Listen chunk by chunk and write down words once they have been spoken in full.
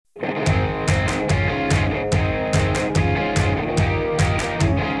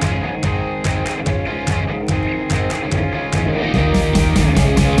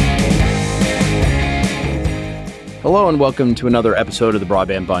Hello and welcome to another episode of the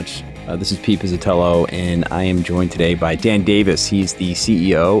Broadband Bunch. This is Pete Pizzatello, and I am joined today by Dan Davis. He's the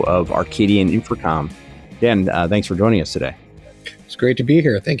CEO of Arcadian Infracom. Dan, thanks for joining us today. It's great to be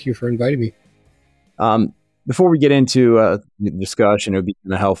here. Thank you for inviting me. Before we get into the discussion, it would be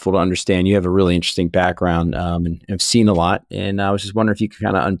kind of helpful to understand you have a really interesting background and have seen a lot. And I was just wondering if you could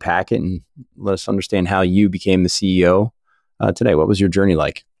kind of unpack it and let us understand how you became the CEO today. What was your journey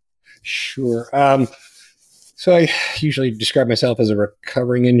like? Sure. So I usually describe myself as a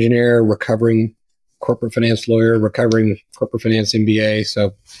recovering engineer, recovering corporate finance lawyer, recovering corporate finance MBA.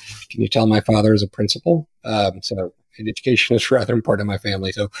 So can you tell my father is a principal? So education is rather important in my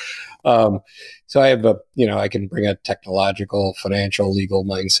family. So I have I can bring a technological, financial, legal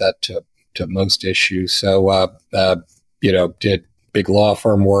mindset to most issues. So, did big law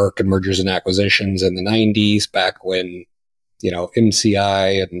firm work and mergers and acquisitions in the 90s, back when,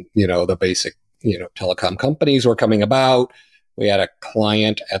 MCI and, the basic, telecom companies were coming about. We had a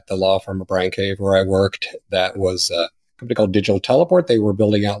client at the law firm of Bryan Cave where I worked that was a company called Digital Teleport. They were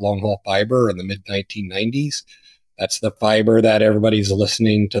building out long-haul fiber in the mid-1990s. That's the fiber that everybody's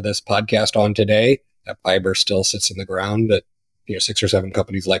listening to this podcast on today. That fiber still sits in the ground. That 6 or 7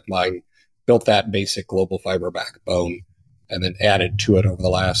 companies like mine built that basic global fiber backbone and then added to it over the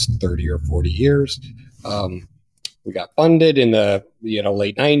last 30 or 40 years. We got funded in the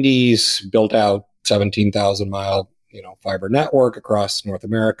late 90s, built out 17,000 mile fiber network across North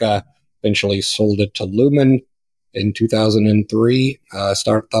America. Eventually sold it to Lumen in 2003.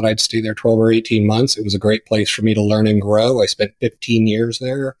 Thought I'd stay there 12 or 18 months. It was a great place for me to learn and grow. I spent 15 years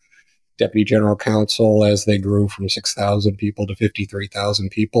there, deputy general counsel as they grew from 6,000 people to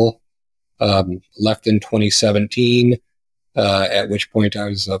 53,000 people. Left in 2017, at which point I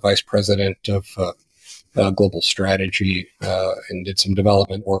was vice president of global strategy and did some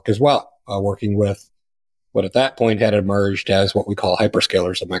development work as well, working with what at that point had emerged as what we call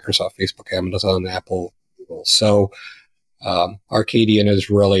hyperscalers of Microsoft, Facebook, Amazon, Apple. So Arcadian is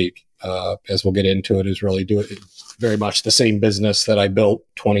really, as we'll get into it, is really doing very much the same business that I built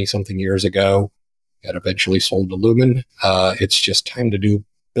 20-something years ago and eventually sold to Lumen. It's just time to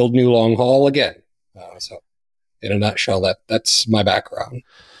build new long haul again. So in a nutshell, that's my background.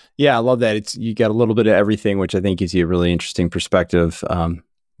 Yeah, I love that. You got a little bit of everything, which I think gives you a really interesting perspective,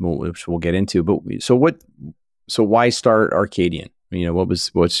 which we'll get into. But so why start Arcadian? What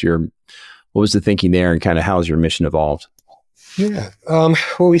was the thinking there, and kind of how has your mission evolved? Yeah. Well,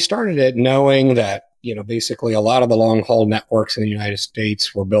 we started it knowing that, basically a lot of the long haul networks in the United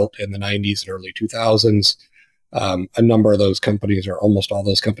States were built in the 90s and early 2000s. A number of those companies, or almost all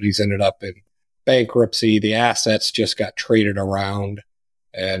those companies, ended up in bankruptcy. The assets just got traded around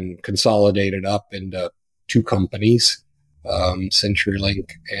and consolidated up into 2 companies, CenturyLink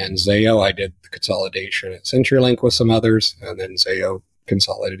and Zayo. I did the consolidation at CenturyLink with some others, and then Zayo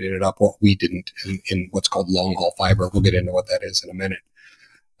consolidated up what we didn't in what's called long haul fiber. We'll get into what that is in a minute.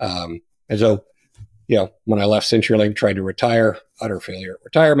 And so, when I left CenturyLink, tried to retire, utter failure at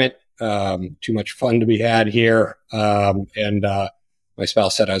retirement, too much fun to be had here. And my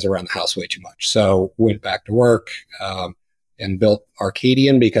spouse said I was around the house way too much. So went back to work and built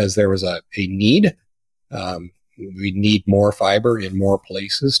Arcadian because there was a need. We need more fiber in more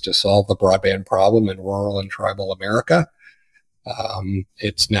places to solve the broadband problem in rural and tribal America.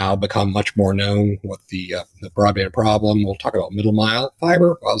 It's now become much more known what the broadband problem. We'll talk about middle mile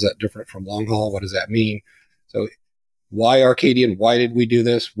fiber. How is that different from long haul? What does that mean? So why Arcadian? Why did we do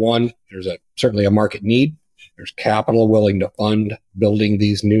this? One, there's certainly a market need. There's capital willing to fund building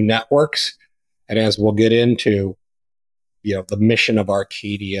these new networks. And as we'll get into, the mission of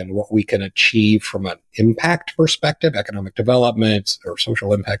Arcadian, what we can achieve from an impact perspective, economic development or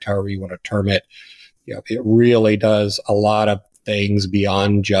social impact, however you want to term it, it really does a lot of things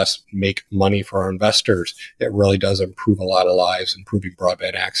beyond just make money for our investors. It really does improve a lot of lives, improving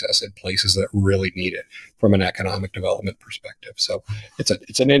broadband access in places that really need it from an economic development perspective. So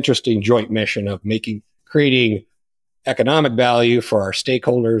it's an interesting joint mission of creating economic value for our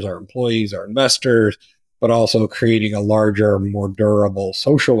stakeholders, our employees, our investors, but also creating a larger, more durable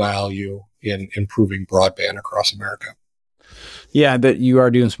social value in improving broadband across America. Yeah, but you are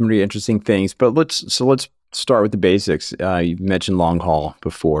doing some really interesting things. But let's start with the basics. You mentioned long haul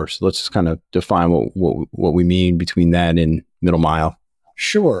before, so let's just kind of define what we mean between that and middle mile.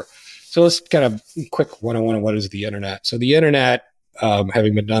 Sure. So let's kind of quick 101 on what is the internet. So the internet,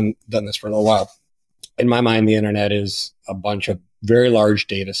 having been done this for a little while, in my mind, the internet is a bunch of very large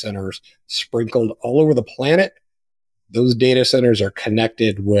data centers sprinkled all over the planet. Those data centers are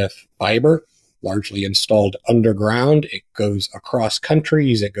connected with fiber, largely installed underground. It goes across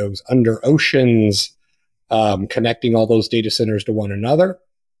countries. It goes under oceans. connecting all those data centers to one another.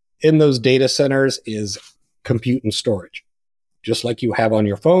 In those data centers is compute and storage. Just like you have on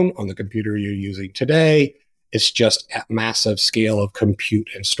your phone, on the computer you're using today, it's just at massive scale of compute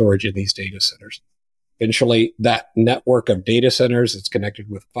and storage in these data centers. Eventually, that network of data centers that's connected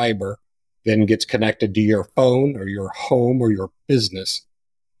with fiber then gets connected to your phone or your home or your business.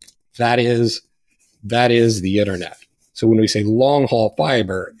 That is the internet. So when we say long haul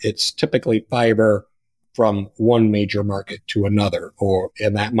fiber, it's typically fiber from one major market to another,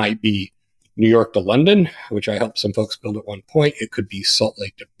 and that might be New York to London, which I helped some folks build at one point. It could be Salt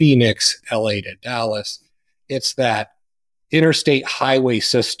Lake to Phoenix, LA to Dallas. It's that interstate highway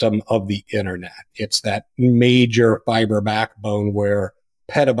system of the internet. It's that major fiber backbone where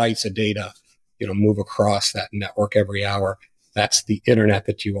petabytes of data, move across that network every hour. That's the internet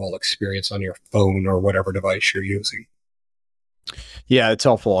that you all experience on your phone or whatever device you're using. Yeah, it's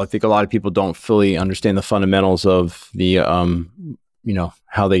helpful. I think a lot of people don't fully understand the fundamentals of the,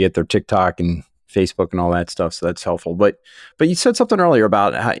 how they get their TikTok and Facebook and all that stuff. So that's helpful. But you said something earlier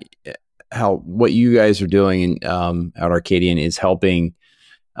about how what you guys are doing at Arcadian is helping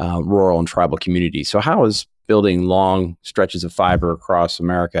rural and tribal communities. So how is building long stretches of fiber across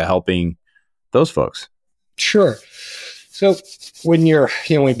America helping those folks? Sure. So when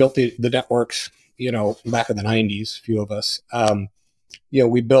we built the networks, back in the 90s, a few of us,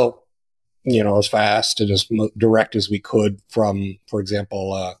 we built, as fast and as direct as we could from, for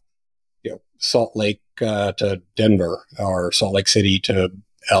example, Salt Lake to Denver or Salt Lake City to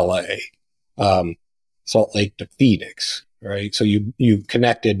LA, Salt Lake to Phoenix, right? So you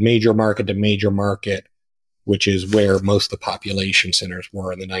connected major market to major market, which is where most of the population centers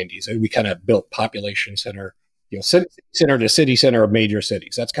were in the 90s. And we kind of built population center, city center to city center of major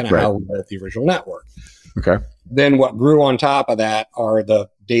cities. That's kind of how we built the original network. Okay. Then what grew on top of that are the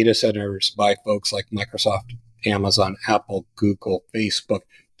data centers by folks like Microsoft, Amazon, Apple, Google, Facebook.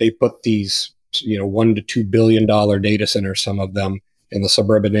 They put these, $1 to $2 billion data centers, some of them in the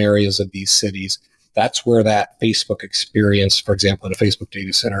suburban areas of these cities. That's where that Facebook experience, for example, in a Facebook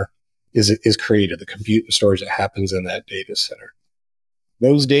data center is created, the compute and storage that happens in that data center.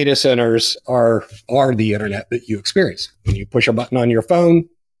 Those data centers are the internet that you experience. When you push a button on your phone,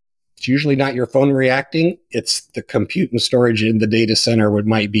 it's usually not your phone reacting. It's the compute and storage in the data center, which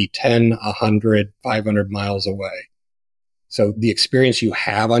might be 10, 100, 500 miles away. So the experience you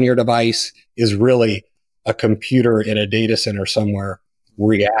have on your device is really a computer in a data center somewhere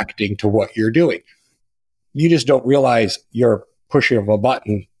reacting to what you're doing. You just don't realize your pushing of a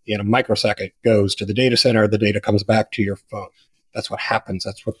button in a microsecond goes to the data center. The data comes back to your phone. That's what happens.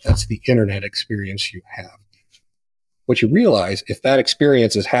 That's the internet experience you have. What you realize, if that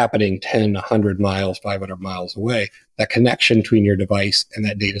experience is happening 10, 100 miles, 500 miles away, that connection between your device and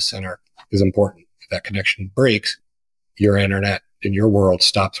that data center is important. If that connection breaks, your internet in your world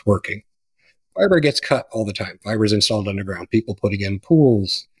stops working. Fiber gets cut all the time. Fiber is installed underground. People putting in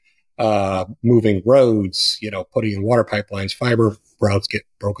pools, moving roads, putting in water pipelines. Fiber routes get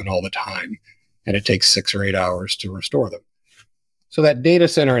broken all the time, and it takes 6 or 8 hours to restore them. So that data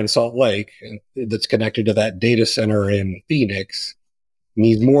center in Salt Lake that's connected to that data center in Phoenix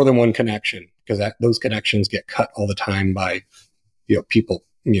needs more than one connection, because those connections get cut all the time by people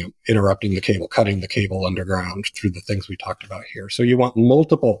interrupting the cable, cutting the cable underground through the things we talked about here. So you want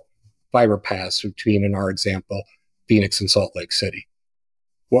multiple fiber paths between, in our example, Phoenix and Salt Lake City.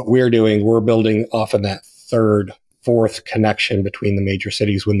 What we're doing, we're building often that third, fourth connection between the major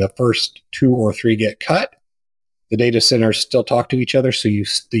cities. When the first 2 or 3 get cut, the data centers still talk to each other, so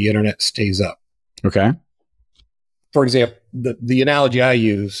the internet stays up. Okay. For example, the analogy I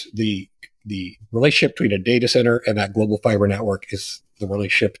use, the relationship between a data center and that global fiber network is the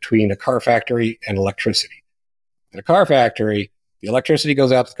relationship between a car factory and electricity. In a car factory, the electricity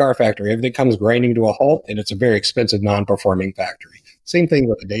goes out to the car factory, everything comes grinding to a halt, and it's a very expensive, non-performing factory. Same thing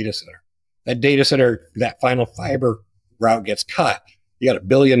with a data center. That data center, that final fiber route gets cut, you got $1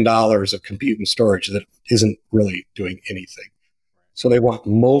 billion of compute and storage that isn't really doing anything. So they want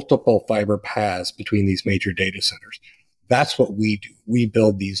multiple fiber paths between these major data centers. That's what we do. We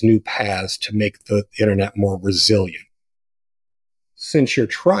build these new paths to make the internet more resilient. Since you're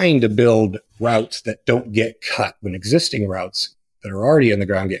trying to build routes that don't get cut when existing routes that are already in the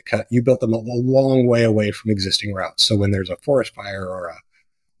ground get cut, you built them a long way away from existing routes. So when there's a forest fire or a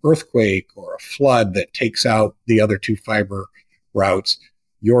earthquake or a flood that takes out the other 2 fiber routes,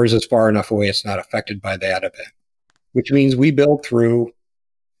 yours is far enough away it's not affected by that event, which means we build through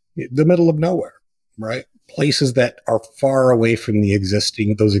the middle of nowhere, right? Places that are far away from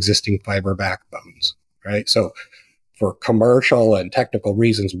those existing fiber backbones, right? So for commercial and technical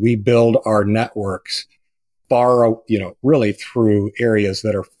reasons, we build our networks far, really through areas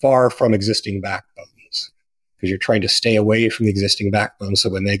that are far from existing backbones, because you're trying to stay away from the existing backbone so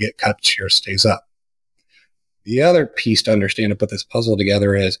when they get cut, yours stays up. The other piece to understand to put this puzzle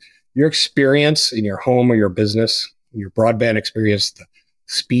together is your experience in your home or your business, your broadband experience, the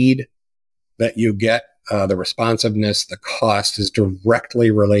speed that you get, the responsiveness, the cost is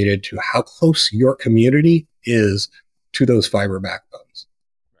directly related to how close your community is to those fiber backbones.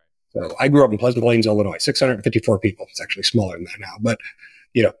 So I grew up in Pleasant Plains, Illinois, 654 people. It's actually smaller than that now, but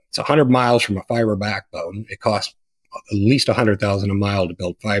it's 100 miles from a fiber backbone. It costs at least 100,000 a mile to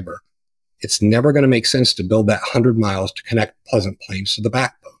build fiber. It's never going to make sense to build that 100 miles to connect Pleasant Plains to the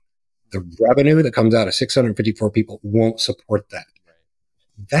backbone. The revenue that comes out of 654 people won't support that.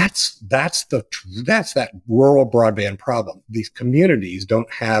 That's that rural broadband problem. These communities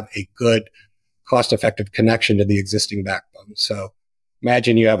don't have a good, cost-effective connection to the existing backbone. So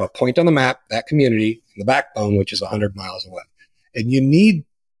imagine you have a point on the map, that community, and the backbone, which is 100 miles away. And you need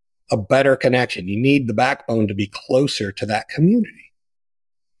a better connection. You need the backbone to be closer to that community.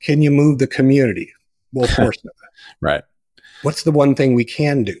 Can you move the community? Well, of course not. Right. What's the one thing we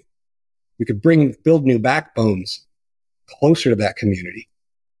can do? We could build new backbones closer to that community.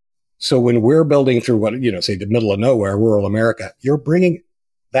 So when we're building through say the middle of nowhere, rural America, you're bringing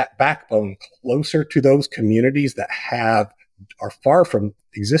that backbone closer to those communities that are far from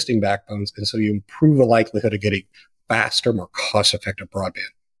existing backbones. And so you improve the likelihood of getting faster, more cost-effective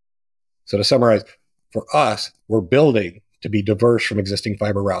broadband. So to summarize, for us, we're building to be diverse from existing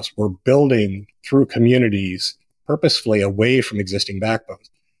fiber routes. We're building through communities purposefully away from existing backbones.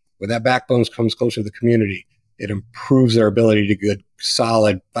 When that backbone comes closer to the community, it improves their ability to get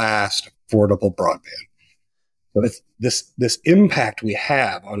solid, fast, affordable broadband. So this impact we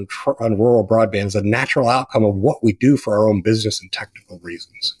have on rural broadband is a natural outcome of what we do for our own business and technical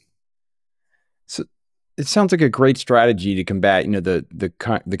reasons. So it sounds like a great strategy to combat.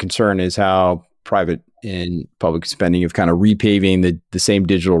 The concern is how private and public spending of kind of repaving the same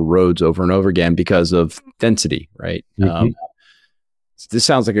digital roads over and over again because of density, right? Mm-hmm. This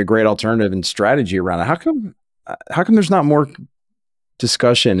sounds like a great alternative and strategy around it. How come there's not more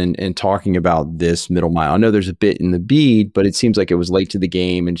discussion and talking about this middle mile? I know there's a bit in the BEAD, but it seems like it was late to the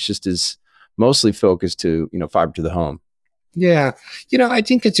game and it's just is mostly focused to, fiber to the home. Yeah. I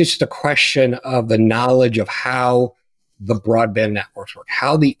think it's just a question of the knowledge of how the broadband networks work,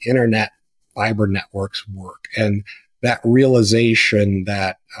 how the internet fiber networks work, and that realization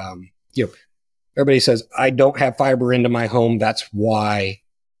that, everybody says, I don't have fiber into my home. That's why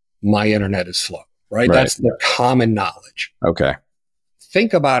my internet is slow, right? That's the common knowledge. Okay.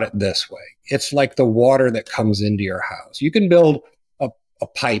 Think about it this way. It's like the water that comes into your house. You can build a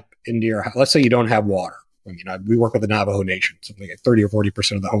pipe into your house. Let's say you don't have water. We work with the Navajo Nation. Something like 30 or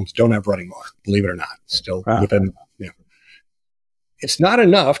 40% of the homes don't have running water, believe it or not. Still within, It's not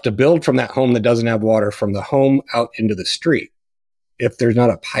enough to build from that home that doesn't have water from the home out into the street if there's not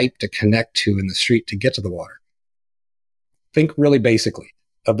a pipe to connect to in the street to get to the water. Think really basically.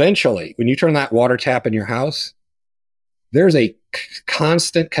 Eventually, when you turn that water tap in your house, there's a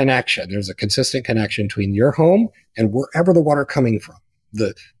constant connection. There's a consistent connection between your home and wherever the water coming from,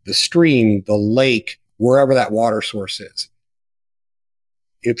 the stream, the lake, wherever that water source is.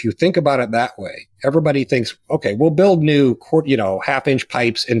 If you think about it that way, everybody thinks, okay, we'll build new, half-inch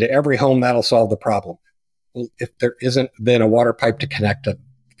pipes into every home. That'll solve the problem. Well, if there isn't then a water pipe to connect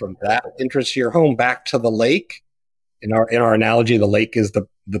from that entrance to your home back to the lake, in our analogy, the lake is the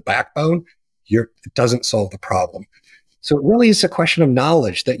backbone. It doesn't solve the problem. So it really is a question of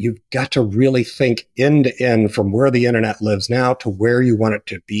knowledge that you've got to really think end to end from where the internet lives now to where you want it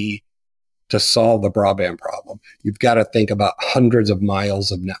to be to solve the broadband problem. You've got to think about hundreds of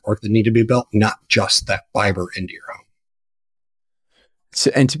miles of network that need to be built, not just that fiber into your home. So,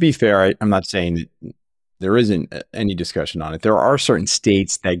 and to be fair, I'm not saying that there isn't any discussion on it. There are certain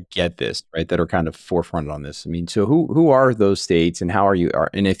states that get this, right, that are kind of forefront on this. I mean, so who are those states and how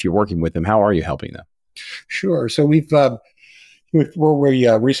and if you're working with them, how are you helping them? Sure. So we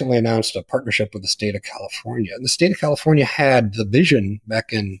recently announced a partnership with the state of California. And the state of California had the vision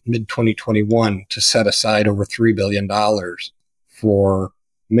back in mid-2021 to set aside over $3 billion for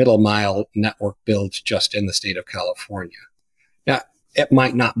middle mile network builds just in the state of California. Now, it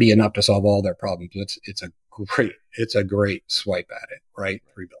might not be enough to solve all their problems. It's a great swipe at it, right?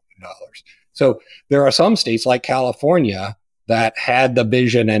 $3 billion. So there are some states like California that had the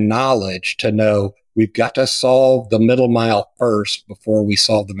vision and knowledge to know we've got to solve the middle mile first before we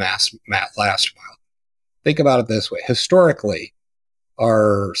solve the last mile. Think about it this way. Historically,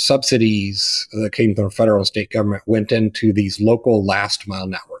 our subsidies that came from the federal and state government went into these local last mile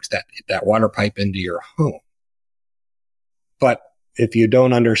networks, that water pipe into your home. But if you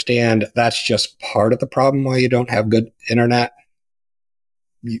don't understand that's just part of the problem why you don't have good internet,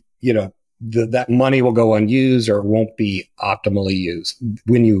 you know, that money will go unused or won't be optimally used.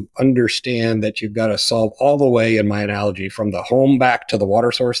 When you understand that you've got to solve all the way, in my analogy, from the home back to the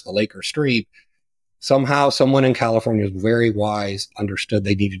water source, the lake or stream, somehow someone in California is very wise, understood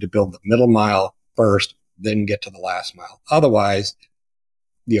they needed to build the middle mile first, then get to the last mile. Otherwise,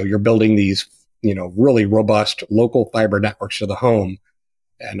 you're building these, really robust local fiber networks to the home.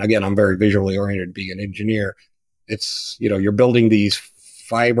 And again, I'm very visually oriented being an engineer. It's, you're building these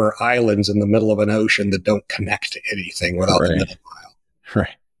fiber islands in the middle of an ocean that don't connect to anything without the Right. middle mile.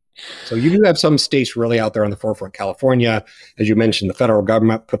 Right. So you do have some states really out there on the forefront. California, as you mentioned, the federal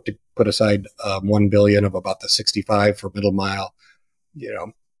government put aside $1 billion of about the 65 for middle mile.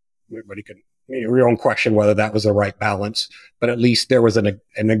 Everybody can your own question whether that was the right balance, but at least there was an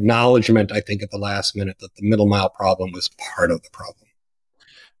acknowledgement, I think, at the last minute that the middle mile problem was part of the problem.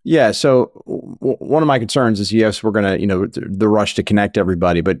 Yeah. So one of my concerns is, yes, we're going to, the rush to connect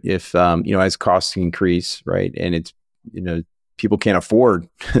everybody, but if, as costs increase, right, and it's, people can't afford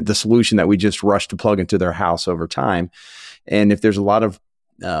the solution that we just rushed to plug into their house over time. And if there's a lot of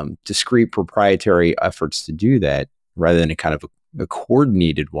discrete proprietary efforts to do that rather than a kind of a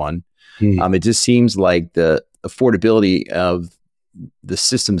coordinated one, it just seems like the affordability of the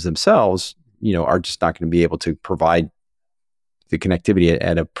systems themselves, are just not going to be able to provide the connectivity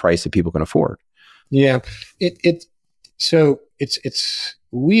at a price that people can afford. Yeah,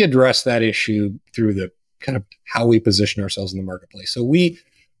 we address that issue through the kind of how we position ourselves in the marketplace. So we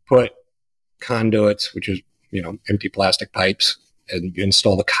put conduits, which is empty plastic pipes, and you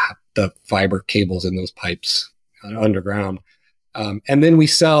install the fiber cables in those pipes underground, and then we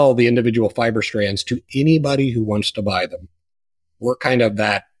sell the individual fiber strands to anybody who wants to buy them. We're kind of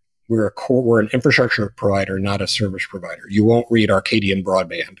that. We're an infrastructure provider, not a service provider. You won't read Arcadian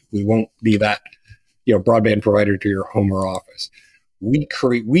broadband. We won't be that, broadband provider to your home or office.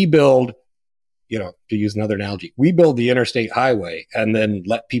 We build, to use another analogy, we build the interstate highway and then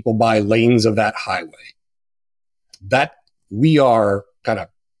let people buy lanes of that highway. That we are kind of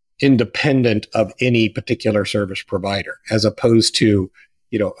independent of any particular service provider, as opposed to,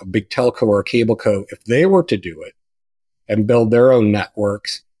 a big telco or a cable co. If they were to do it and build their own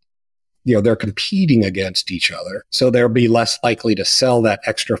networks, they're competing against each other. So they'll be less likely to sell that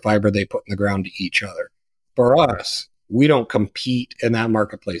extra fiber they put in the ground to each other. For us, we don't compete in that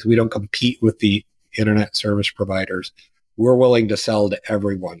marketplace. We don't compete with the internet service providers. We're willing to sell to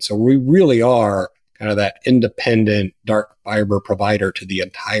everyone. So we really are kind of that independent dark fiber provider to the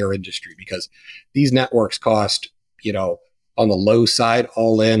entire industry, because these networks cost, on the low side,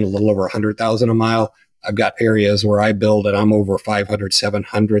 all in a little over $100,000 a mile. I've got areas where I build and I'm over $500,000,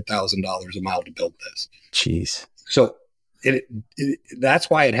 $700,000 a mile to build this. Jeez. So that's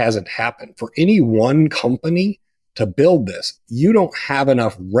why it hasn't happened. For any one company to build this, you don't have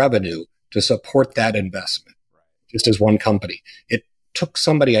enough revenue to support that investment, just as one company. It took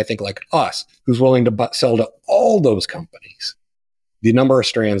somebody, I think, like us, who's willing to sell to all those companies the number of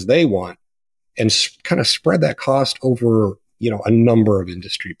strands they want and kind of spread that cost over, a number of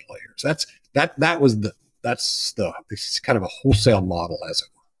industry players. That's it's kind of a wholesale model, as it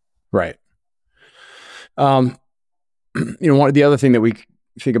were. Right. One of the other thing that we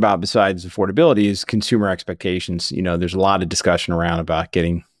think about besides affordability is consumer expectations. There's a lot of discussion around about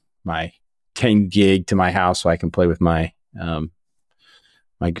getting my 10 gig to my house so I can play with my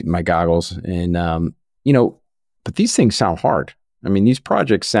my goggles, and but these things sound hard. I mean, these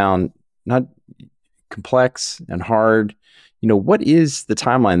projects sound not complex and hard. What is the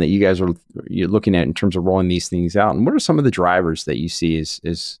timeline that you guys you're looking at in terms of rolling these things out, and what are some of the drivers that you see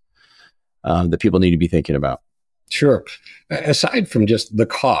as that people need to be thinking about? Sure. Aside from just the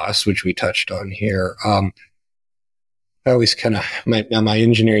cost, which we touched on here, I always kind of my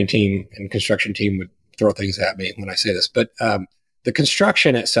engineering team and construction team would throw things at me when I say this, but the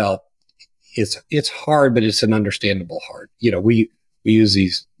construction itself it's hard, but it's an understandable hard. We use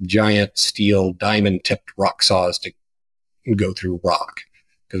these giant steel diamond tipped rock saws to go through rock,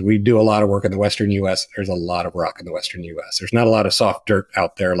 because we do a lot of work in the Western U.S. There's a lot of rock in the Western U.S. There's not a lot of soft dirt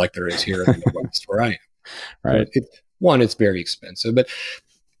out there like there is here in the Midwest where I am. Right. It's very expensive, but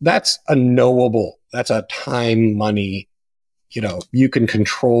that's a knowable, that's a time, money, you can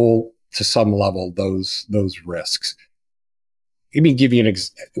control to some level those risks. Let me give you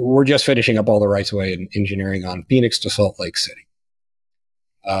we're just finishing up all the rights of way in engineering on Phoenix to Salt Lake City.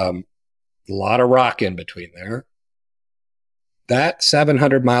 A lot of rock in between there. That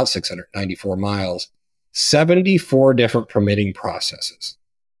 700 miles, 694 miles, 74 different permitting processes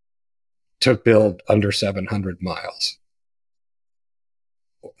to build under 700 miles.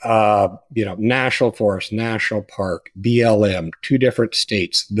 national forest, national park, BLM, 2 different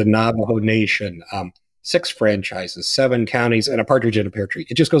states, the Navajo Nation, 6 franchises, 7 counties, and a partridge in a pear tree.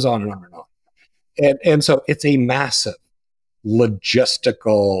 It just goes on and on and on. And so it's a massive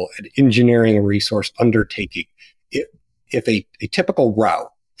logistical and engineering resource undertaking. If a typical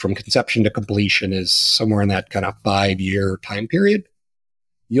route from conception to completion is somewhere in that kind of 5-year time period,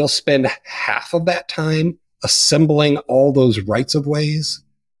 you'll spend half of that time assembling all those rights of ways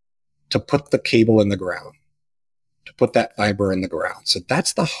to put the cable in the ground, to put that fiber in the ground. So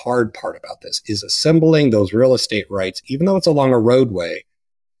that's the hard part about this, is assembling those real estate rights. Even though it's along a roadway,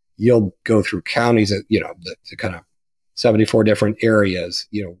 you'll go through counties that, the kind of 74 different areas,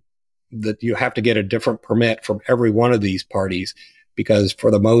 that you have to get a different permit from every one of these parties, because for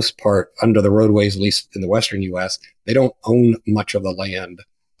the most part, under the roadways, at least in the Western US, they don't own much of the land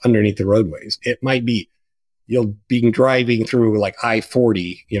underneath the roadways. It might be, you'll be driving through like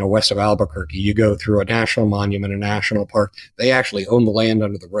I-40, west of Albuquerque. You go through a national monument, a national park. They actually own the land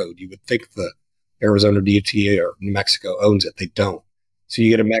under the road. You would think the Arizona DOT or New Mexico owns it. They don't. So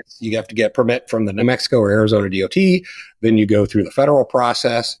you have to get permit from the New Mexico or Arizona DOT. Then you go through the federal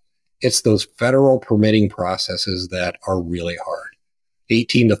process. It's those federal permitting processes that are really hard.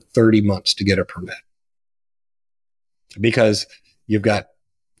 18 to 30 months to get a permit, because you've got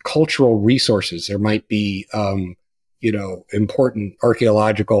cultural resources. There might be, important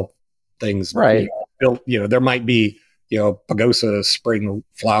archaeological things, right? Built. There might be, Pagosa spring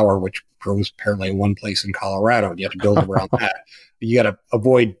flower, which grows apparently in one place in Colorado, and you have to build around that. You got to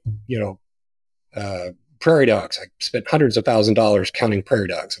avoid, prairie dogs. I spent hundreds of $1,000s counting prairie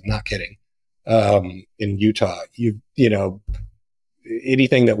dogs. I'm not kidding. In Utah,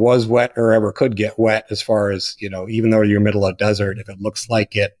 anything that was wet or ever could get wet, as far as, even though you're middle of desert, if it looks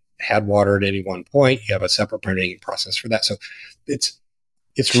like it had water at any one point, you have a separate permitting process for that. So it's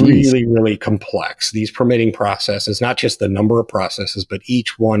really, really complex. These permitting processes, not just the number of processes, but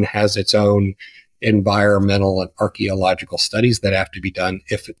each one has its own environmental and archaeological studies that have to be done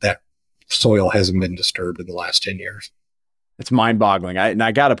if that soil hasn't been disturbed in the last 10 years. It's mind-boggling.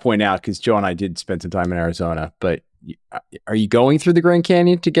 I got to point out, because Joe and I did spend some time in Arizona, but are you going through the Grand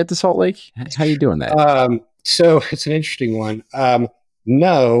Canyon to get to Salt Lake? How are you doing that? So it's an interesting one.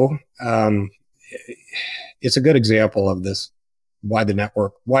 No, it's a good example of this, why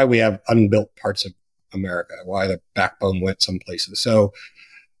we have unbuilt parts of America, why the backbone went some places. So,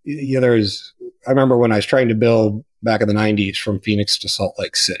 I remember when I was trying to build back in the 90s from Phoenix to Salt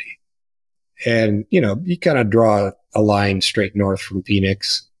Lake City. And, you kind of draw a line straight north from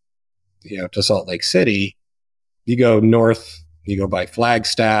Phoenix, to Salt Lake City. You go north, you go by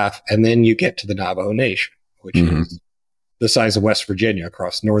Flagstaff, and then you get to the Navajo Nation, which is the size of West Virginia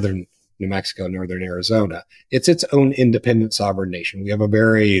across northern New Mexico, northern Arizona. It's its own independent sovereign nation. We have a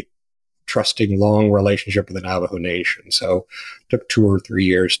very trusting, long relationship with the Navajo Nation. So it took 2 or 3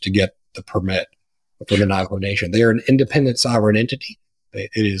 years to get the permit for the Navajo Nation. They are an independent sovereign entity.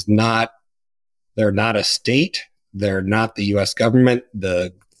 They're not a state. They're not the U.S. government.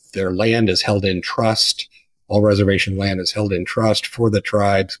 Their land is held in trust. All reservation land is held in trust for the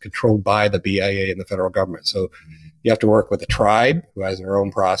tribes, controlled by the BIA and the federal government. So you have to work with the tribe, who has their own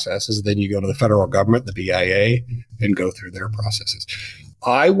processes. Then you go to the federal government, the BIA, and go through their processes.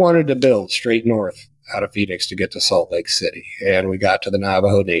 I wanted to build straight north out of Phoenix to get to Salt Lake City. And we got to the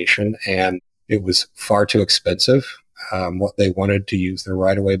Navajo Nation, and it was far too expensive. What they wanted to use their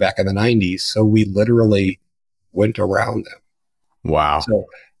right of way back in the 90s. So we literally went around them. Wow.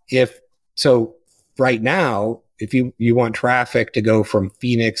 So right now, if you want traffic to go from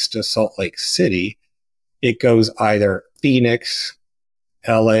Phoenix to Salt Lake City, it goes either Phoenix,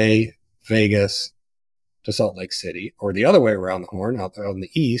 LA, Vegas to Salt Lake City, or the other way around the horn, out there on the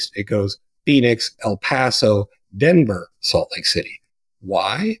east, it goes Phoenix, El Paso, Denver, Salt Lake City.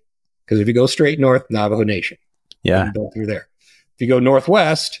 Why? Because if you go straight north, Navajo Nation. Yeah. You build through there. If you go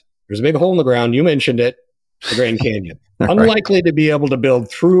northwest, there's a big hole in the ground. You mentioned it, the Grand Canyon. Unlikely to be able to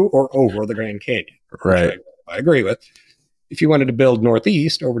build through or over the Grand Canyon. Right. I agree with. If you wanted to build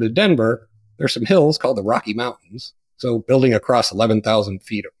northeast over to Denver, there's some hills called the Rocky Mountains. So building across 11,000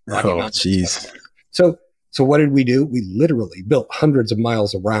 feet of Rocky Mountains. Geez. So what did we do? We literally built hundreds of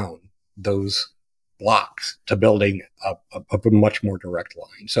miles around those blocks to building a much more direct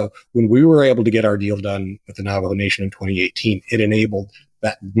line. So when we were able to get our deal done with the Navajo Nation in 2018, it enabled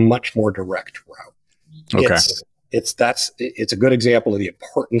that much more direct route. Okay. It's a good example of the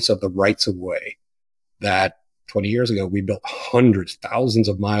importance of the rights of way, that 20 years ago, we built hundreds, thousands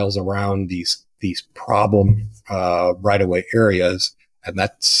of miles around these problem right-of-way areas. And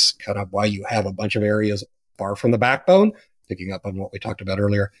that's kind of why you have a bunch of areas far from the backbone picking up on what we talked about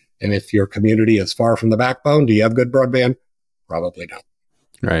earlier. And if your community is far from the backbone, do you have good broadband? Probably not.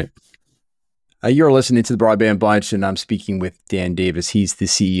 Right. You're listening to the Broadband Bunch, and I'm speaking with Dan Davis. He's the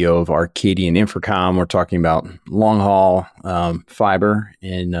CEO of Arcadian Infracom. We're talking about long haul fiber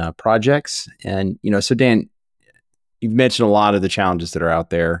and projects. And, so Dan, you've mentioned a lot of the challenges that are out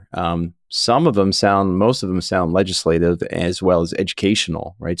there. Most of them sound legislative as well as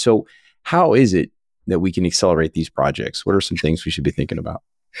educational, right? So how is it that we can accelerate these projects? What are some things we should be thinking about?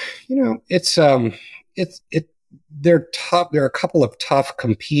 They're tough. There are a couple of tough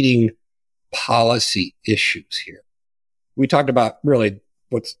competing policy issues here. We talked about really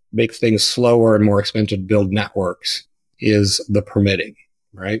what makes things slower and more expensive to build networks is the permitting,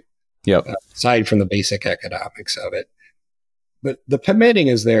 right? Yep. Aside from the basic economics of it. But the permitting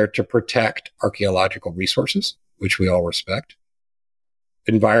is there to protect archaeological resources, which we all respect,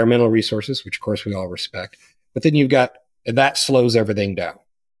 environmental resources, which of course we all respect. But then that slows everything down.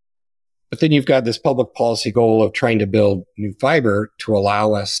 But then you've got this public policy goal of trying to build new fiber to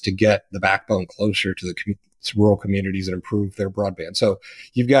allow us to get the backbone closer to the rural communities and improve their broadband. So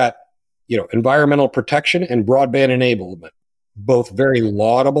you've got, environmental protection and broadband enablement, both very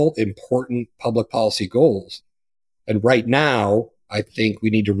laudable, important public policy goals. And right now, I think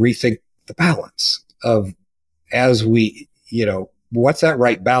we need to rethink the balance of what's that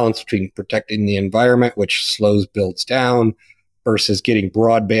right balance between protecting the environment, which slows builds down, versus getting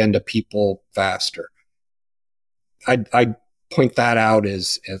broadband to people faster. I'd point that out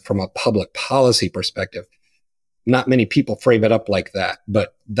as from a public policy perspective. Not many people frame it up like that,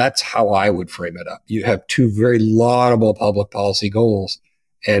 but that's how I would frame it up. You have two very laudable public policy goals,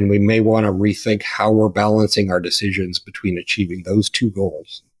 and we may want to rethink how we're balancing our decisions between achieving those two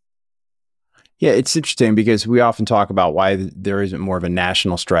goals. Yeah, it's interesting because we often talk about why there isn't more of a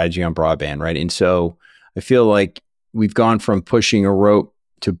national strategy on broadband, right? And so I feel like we've gone from pushing a rope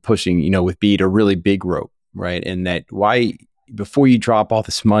to pushing, with BEAD, a really big rope, right? And that why before you drop all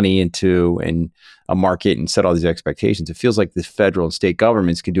this money into a market and set all these expectations, it feels like the federal and state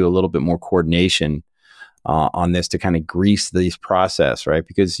governments can do a little bit more coordination on this to kind of grease this process, right?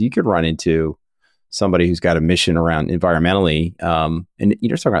 Because you could run into somebody who's got a mission around environmentally, and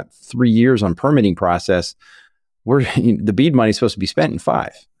you're talking about 3 years on permitting process, where the BEAD money is supposed to be spent in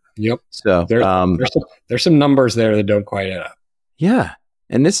 5. Yep. So there's some numbers there that don't quite add up. Yeah,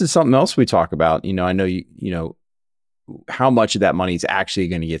 and this is something else we talk about. I know how much of that money is actually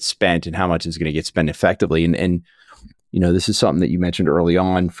going to get spent and how much is going to get spent effectively. And this is something that you mentioned early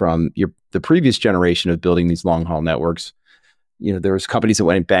on from the previous generation of building these long haul networks. There was companies that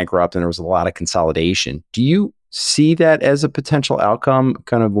went bankrupt and there was a lot of consolidation. Do you see that as a potential outcome,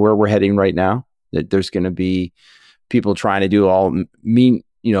 kind of where we're heading right now? That there's going to be people trying to do all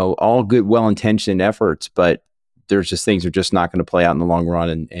good, well-intentioned efforts, but there's just things are just not going to play out in the long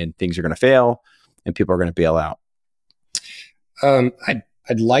run, and things are going to fail and people are going to bail out.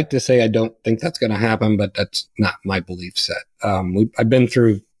 I'd like to say I don't think that's going to happen, but that's not my belief set. I've been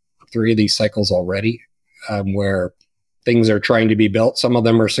through 3 of these cycles already, where things are trying to be built. Some of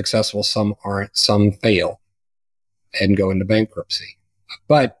them are successful, some aren't, some fail and go into bankruptcy.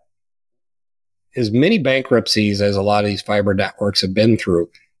 But as many bankruptcies as a lot of these fiber networks have been through,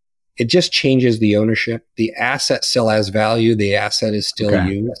 it just changes the ownership. The asset still has value. The asset is still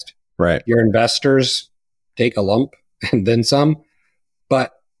used. Right. Your investors take a lump and then some.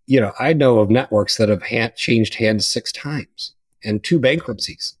 But, I know of networks that have changed hands 6 times and 2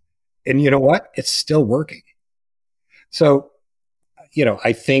 bankruptcies. And you know what? It's still working. So,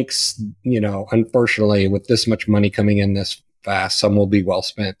 I think, unfortunately, with this much money coming in this fast, some will be well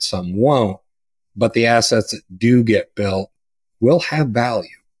spent, some won't. But the assets that do get built will have value.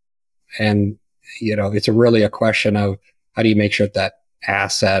 And, it's really a question of how do you make sure that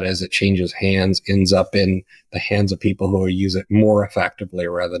asset, as it changes hands, ends up in the hands of people who will use it more effectively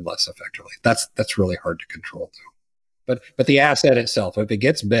rather than less effectively. That's really hard to control, though. But the asset itself, if it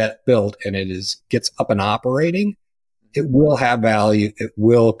gets built and gets up and operating, it will have value. It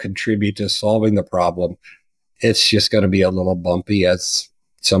will contribute to solving the problem. It's just going to be a little bumpy as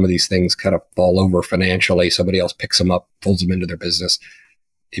some of these things kind of fall over financially. Somebody else picks them up, pulls them into their business.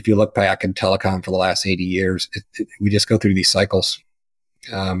 If you look back in telecom for the last 80 years, we just go through these cycles.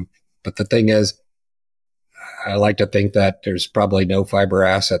 But the thing is, I like to think that there's probably no fiber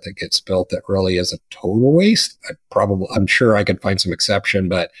asset that gets built that really is a total waste. I'm sure I could find some exception,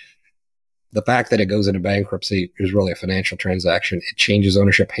 but the fact that it goes into bankruptcy is really a financial transaction. It changes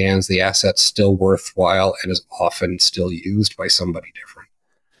ownership hands. The asset's still worthwhile and is often still used by somebody different.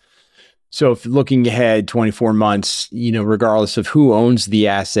 So if looking ahead 24 months, regardless of who owns the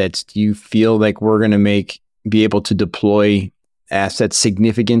assets, do you feel like we're going to make be able to deploy assets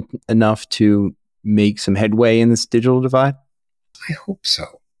significant enough to make some headway in this digital divide? I hope so.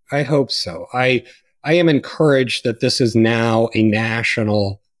 I hope so. I am encouraged that this is now a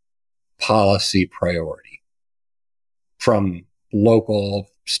national policy priority from local,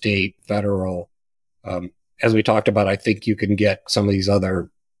 state, federal. Um, as we talked about, I think you can get some of these other,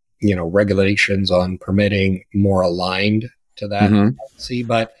 regulations on permitting more aligned to that Mm-hmm. policy.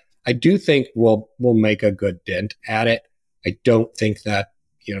 But I do think we'll make a good dent at it. I don't think that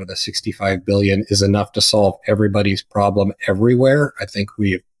the 65 billion is enough to solve everybody's problem everywhere. I think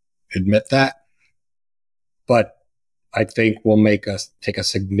we admit that, but I think we'll take a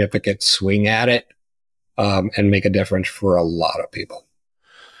significant swing at it, and make a difference for a lot of people.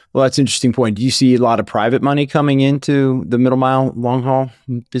 Well, that's an interesting point. Do you see a lot of private money coming into the middle mile long haul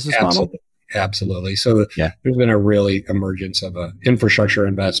business model? Absolutely. Absolutely. So Yeah. there's been a really emergence of infrastructure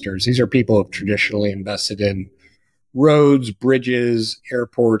investors. These are people who have traditionally invested in roads, bridges,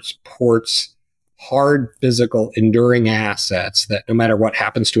 airports, ports, hard, physical, enduring assets that no matter what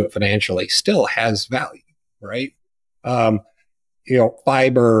happens to it financially still has value, right? Um,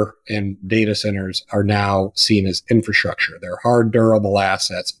 fiber and data centers are now seen as infrastructure. They're hard, durable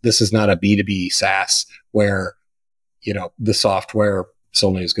assets. This is not a B2B SaaS where, the software is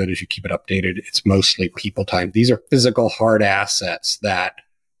only as good as you keep it updated. It's mostly people time. These are physical hard assets that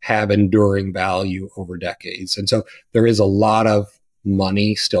have enduring value over decades. And so there is a lot of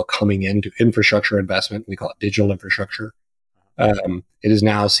money still coming into infrastructure investment. We call it digital infrastructure. It is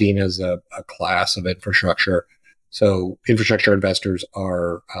now seen as a class of infrastructure. So infrastructure investors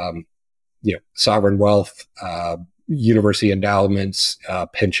are, sovereign wealth, university endowments,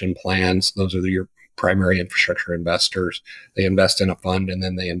 pension plans. Those are your primary infrastructure investors. They invest in a fund and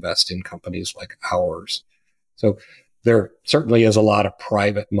then they invest in companies like ours. So there certainly is a lot of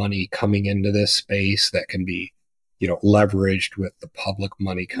private money coming into this space that can be, leveraged with the public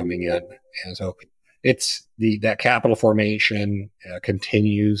money coming in. And so it's that capital formation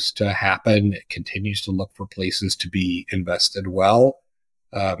continues to happen. It continues to look for places to be invested well.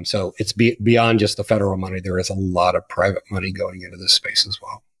 So it's beyond just the federal money. There is a lot of private money going into this space as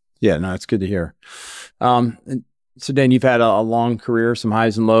well. Yeah, no, it's good to hear. So Dan, you've had a long career, some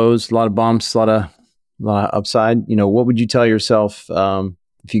highs and lows, a lot of bumps, a lot of upside. What would you tell yourself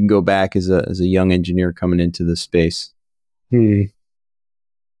if you can go back as a young engineer coming into this space? Be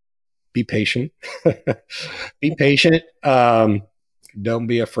patient. Be patient. Don't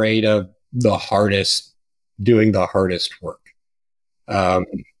be afraid of doing the hardest work. Um,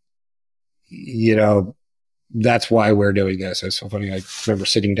 you know, that's why we're doing this. It's so funny. I remember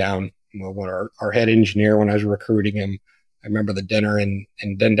sitting down when our head engineer, when I was recruiting him, I remember the dinner in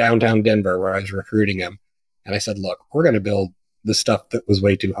downtown Denver where I was recruiting him. And I said, look, we're going to build the stuff that was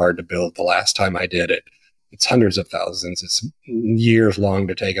way too hard to build the last time I did it. It's hundreds of thousands. It's years long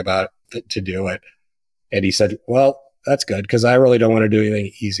to do it. And he said, well, that's good because I really don't want to do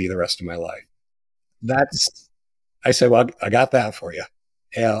anything easy the rest of my life. I said, well, I got that for you.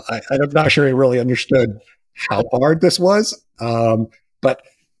 Yeah, I'm not sure he really understood how hard this was. But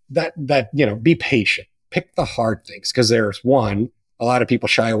be patient, pick the hard things because a lot of people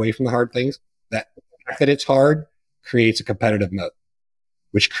shy away from the hard things. That fact that it's hard creates a competitive moat,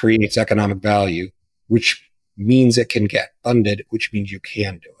 which creates economic value, which means it can get funded, which means you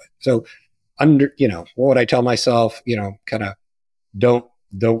can do it. So what would I tell myself? Kind of don't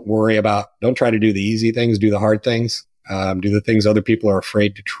don't try to do the easy things, do the hard things, do the things other people are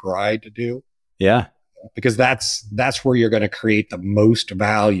afraid to try to do. Yeah. Because that's where you're going to create the most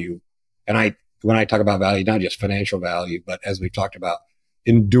value. And when I talk about value, not just financial value, but as we've talked about,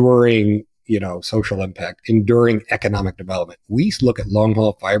 enduring, social impact, enduring economic development. We look at long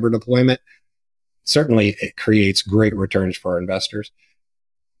haul fiber deployment. Certainly it creates great returns for our investors.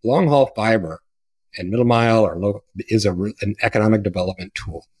 Long haul fiber and middle mile or local is an economic development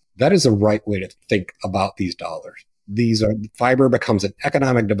tool. That is the right way to think about these dollars. Fiber becomes an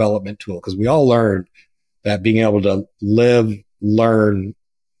economic development tool because we all learned that being able to live, learn,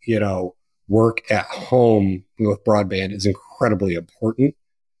 work at home with broadband is incredibly important.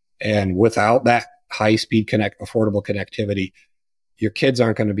 And without that high speed affordable connectivity, your kids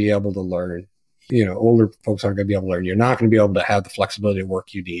aren't going to be able to learn. Older folks aren't going to be able to learn. You're not going to be able to have the flexibility of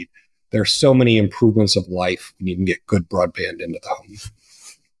work you need. There's so many improvements of life when you can get good broadband into the home.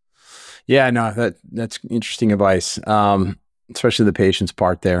 Yeah, no, that's interesting advice. Especially the patience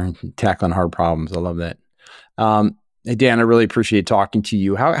part there, tackling hard problems. I love that. Hey, Dan, I really appreciate talking to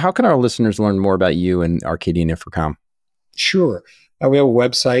you. How can our listeners learn more about you and Arcadian Infracom? Sure. We have a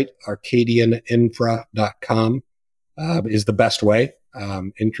website, arcadianinfra.com is the best way.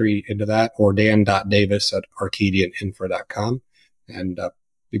 entry into that, or dan.davis@arcadianinfra.com. And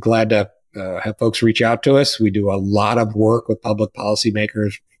be glad to have folks reach out to us. We do a lot of work with public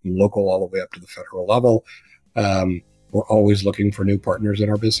policymakers, from local all the way up to the federal level. We're always looking for new partners in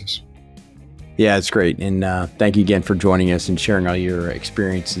our business. Yeah, it's great. And thank you again for joining us and sharing all your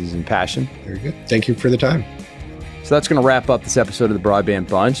experiences and passion. Very good. Thank you for the time. So that's going to wrap up this episode of the Broadband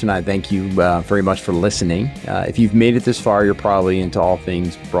Bunch, and I thank you very much for listening. If you've made it this far, you're probably into all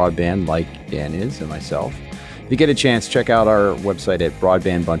things broadband like Dan is and myself. If you get a chance, check out our website at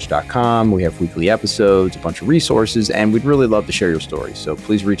broadbandbunch.com. We have weekly episodes, a bunch of resources, and we'd really love to share your stories. So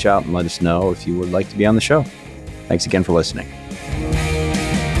please reach out and let us know if you would like to be on the show. Thanks again for listening.